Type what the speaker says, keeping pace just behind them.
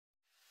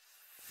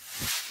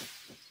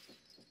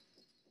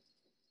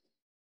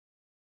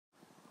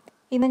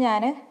ഇന്ന്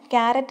ഞാൻ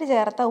ക്യാരറ്റ്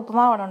ചേർത്ത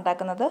ഉപ്പുമാവാണ്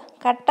ഉണ്ടാക്കുന്നത്.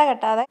 കട്ട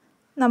കെട്ടാതെ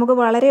നമുക്ക്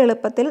വളരെ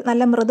എളുപ്പത്തിൽ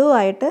നല്ല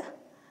മൃദുവായിട്ട്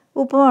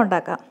ഉപ്പുമാവ്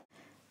ഉണ്ടാക്കാം.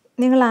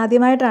 നിങ്ങൾ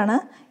ആദ്യമായിട്ടാണ്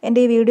എൻ്റെ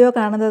ഈ വീഡിയോ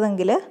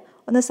കാണുന്നതെങ്കിൽ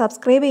ഒന്ന്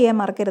സബ്സ്ക്രൈബ് ചെയ്യാൻ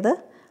മറക്കരുത്.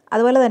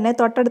 അതുപോലെ തന്നെ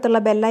തൊട്ടടുത്തുള്ള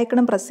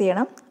ബെല്ലൈക്കണും പ്രസ്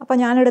ചെയ്യണം. അപ്പോൾ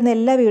ഞാനിടുന്ന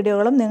എല്ലാ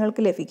വീഡിയോകളും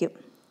നിങ്ങൾക്ക് ലഭിക്കും.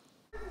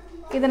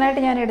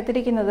 ഇതിനായിട്ട് ഞാൻ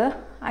എടുത്തിരിക്കുന്നത്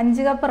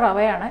 5 കപ്പ്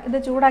റവയാണ്. ഇത്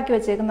ചൂടാക്കി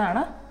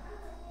വെച്ചേക്കുന്നതാണ്.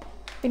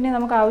 പിന്നെ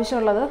നമുക്ക്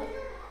ആവശ്യമുള്ളത്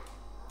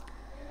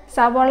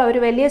സവോള, ഒരു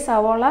വലിയ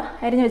സവോള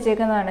അരിഞ്ഞു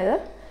വെച്ചേക്കുന്നതാണിത്.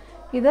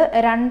 ഇത്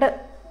 2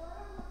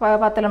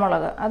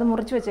 പത്തലമുളക്, അത്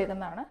മുറിച്ച്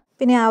വെച്ചേക്കുന്നതാണ്.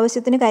 പിന്നെ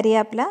ആവശ്യത്തിന്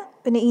കരിയാപ്പില,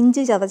 പിന്നെ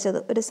ഇഞ്ചി ചതച്ചത്,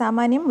 ഒരു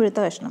സാമാന്യം മുഴുത്ത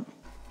കഷ്ണം.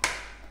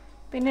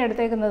 പിന്നെ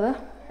എടുത്തേക്കുന്നത്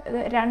ഇത്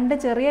 2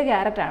 ചെറിയ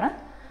ക്യാരറ്റാണ്,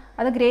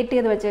 അത് ഗ്രേറ്റ്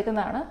ചെയ്ത്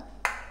വെച്ചേക്കുന്നതാണ്.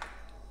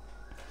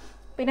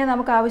 പിന്നെ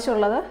നമുക്ക്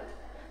ആവശ്യമുള്ളത്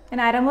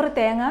ഞാൻ അരമുറി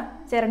തേങ്ങ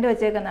ചിരണ്ടി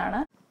വെച്ചേക്കുന്നതാണ്.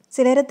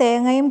 ചിലർ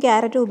തേങ്ങയും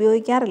ക്യാരറ്റും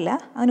ഉപയോഗിക്കാറില്ല.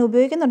 അങ്ങനെ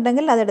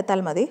ഉപയോഗിക്കുന്നുണ്ടെങ്കിൽ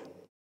അതെടുത്താൽ മതി.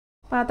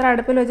 പാത്രം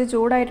അടുപ്പിൽ വെച്ച്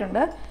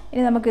ചൂടായിട്ടുണ്ട്.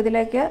 ഇനി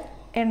നമുക്കിതിലേക്ക്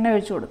എണ്ണ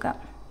ഒഴിച്ചു കൊടുക്കാം.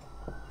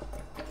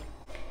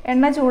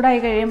 എണ്ണ ചൂടായി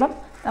കഴിയുമ്പം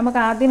നമുക്ക്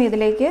ആദ്യം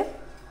ഇതിലേക്ക്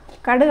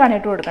കടുകാണ്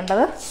ഇട്ട്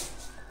കൊടുക്കേണ്ടത്.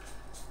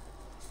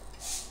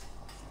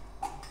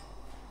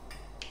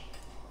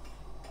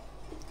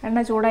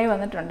 എണ്ണ ചൂടായി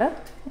വന്നിട്ടുണ്ട്.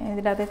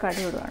 ഇതിൻ്റെ അകത്തേക്ക്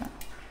കടുക് ഇടുകയാണ്.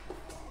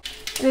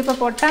 ഇതിപ്പോൾ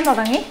പൊട്ടാൻ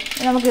തുടങ്ങി.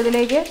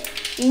 നമുക്കിതിലേക്ക്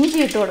ഇഞ്ചി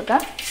ഇട്ട്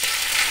കൊടുക്കാം.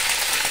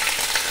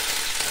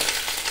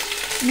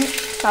 ഇനി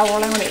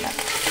സവോളയും കൂടി ഇടാം.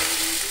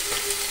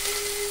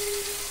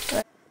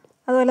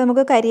 അതുപോലെ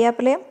നമുക്ക്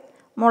കരിയാപ്പിലയും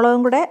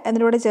മുളകും കൂടെ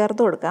അതിൻ്റെ കൂടെ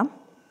ചേർത്ത് കൊടുക്കാം.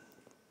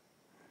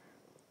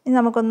 ഇനി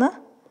നമുക്കൊന്ന്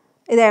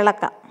ഇത്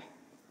ഇളക്കാം.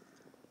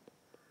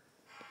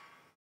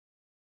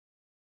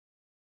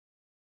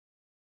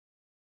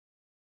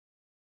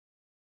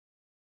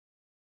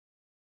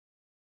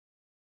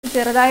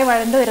 ചെറുതായി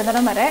വഴണ്ട്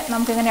വരുന്നിടം വരെ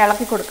നമുക്കിങ്ങനെ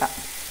ഇളക്കി കൊടുക്കാം.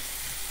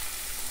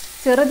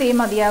 ചെറു തീ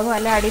മതിയാകും,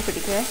 അല്ല അടി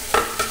പിടിക്കുക.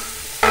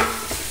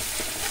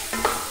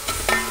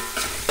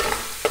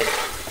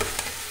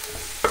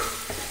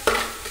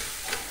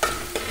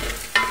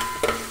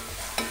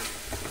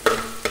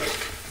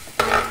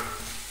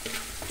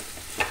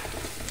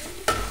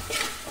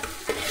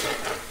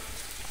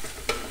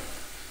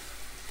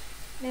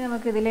 ഇനി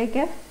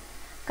നമുക്കിതിലേക്ക്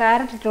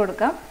ക്യാരറ്റ് ഇട്ട്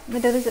കൊടുക്കാം.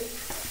 എന്നിട്ട്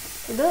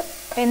ഇത്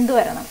വെന്ത്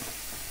വരണം.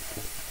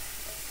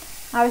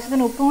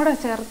 ആവശ്യത്തിന് ഉപ്പും കൂടെ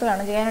ചേർത്ത്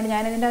വേണം ചെയ്യാനായിട്ട്.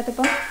 ഞാനിതിൻ്റെ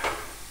അകത്തിപ്പം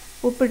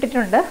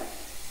ഉപ്പിട്ടിട്ടുണ്ട്.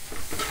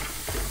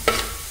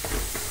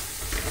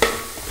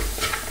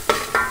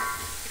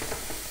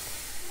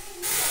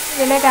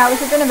 ഇതിലേക്ക്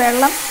ആവശ്യത്തിന്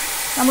വെള്ളം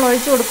നമ്മൾ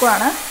ഒഴിച്ചു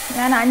കൊടുക്കുകയാണ്.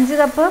 ഞാൻ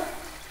 5 കപ്പ്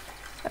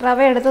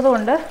റവ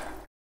എടുത്തതുകൊണ്ട്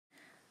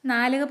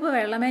 4 കപ്പ്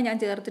വെള്ളമേ ഞാൻ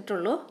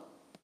ചേർത്തിട്ടുള്ളൂ.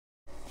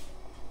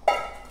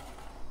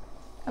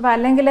 അപ്പോൾ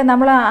അല്ലെങ്കിൽ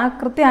നമ്മൾ ആ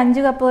കൃത്യം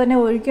 5 കപ്പ് തന്നെ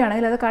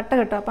ഒഴിക്കുകയാണെങ്കിൽ അത് കട്ട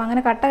കെട്ടും. അപ്പോൾ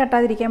അങ്ങനെ കട്ട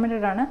കെട്ടാതിരിക്കാൻ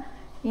വേണ്ടിയിട്ടാണ്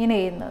ഇങ്ങനെ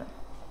ചെയ്യുന്നത്.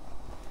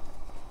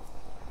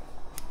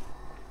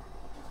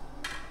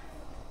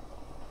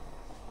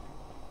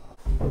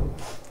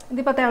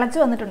 ഇതിപ്പോൾ തിളച്ച്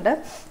വന്നിട്ടുണ്ട്.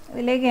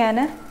 ഇതിലേക്ക് ഞാൻ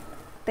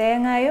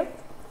തേങ്ങയും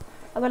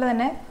അതുപോലെ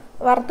തന്നെ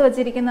വറുത്ത്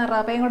വെച്ചിരിക്കുന്ന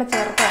റവയും കൂടെ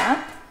ചേർത്താണ്.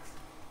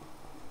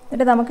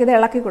 എന്നിട്ട് നമുക്കിത്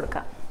ഇളക്കി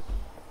കൊടുക്കാം.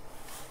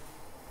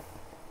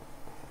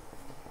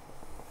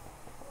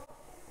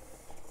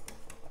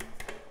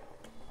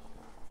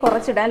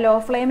 കുറച്ചിടാം, ലോ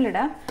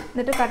ഫ്ലെയിമിലിടാം.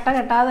 എന്നിട്ട് കട്ട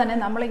കെട്ടാതെ തന്നെ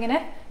നമ്മളിങ്ങനെ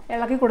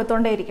ഇളക്കി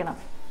കൊടുത്തോണ്ടേ ഇരിക്കണം.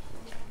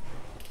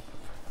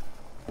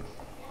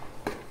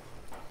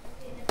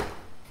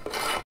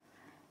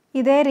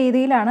 ഇതേ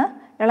രീതിയിലാണ്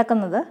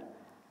ഇളക്കുന്നത്.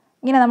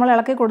 ഇങ്ങനെ നമ്മൾ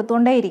ഇളക്കി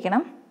കൊടുത്തുകൊണ്ടേ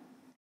ഇരിക്കണം.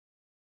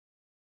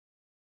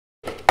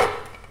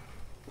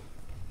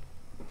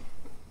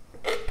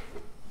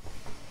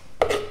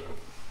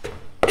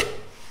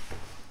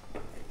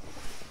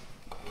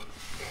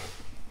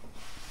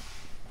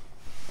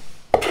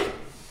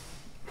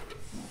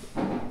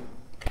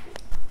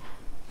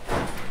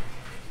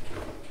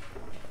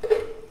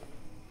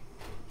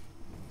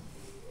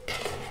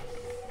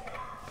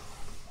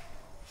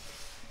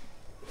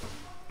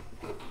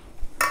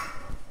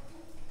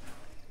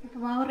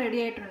 ഉപ്പുമാവ് റെഡി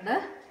ആയിട്ടുണ്ട്.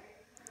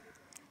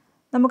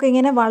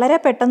 നമുക്കിങ്ങനെ വളരെ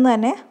പെട്ടെന്ന്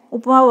തന്നെ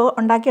ഉപ്പുമാവ്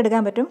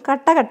ഉണ്ടാക്കിയെടുക്കാൻ പറ്റും.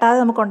 കട്ട കെട്ടാതെ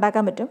നമുക്ക്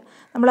ഉണ്ടാക്കാൻ പറ്റും.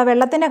 നമ്മൾ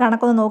വെള്ളത്തിൻ്റെ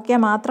കണക്കൊന്ന്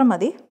നോക്കിയാൽ മാത്രം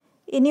മതി.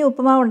 ഇനി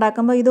ഉപ്പുമാവ്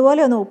ഉണ്ടാക്കുമ്പോൾ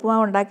ഇതുപോലെ ഒന്ന്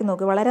ഉപ്പുമാവ് ഉണ്ടാക്കി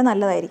നോക്കുക, വളരെ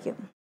നല്ലതായിരിക്കും.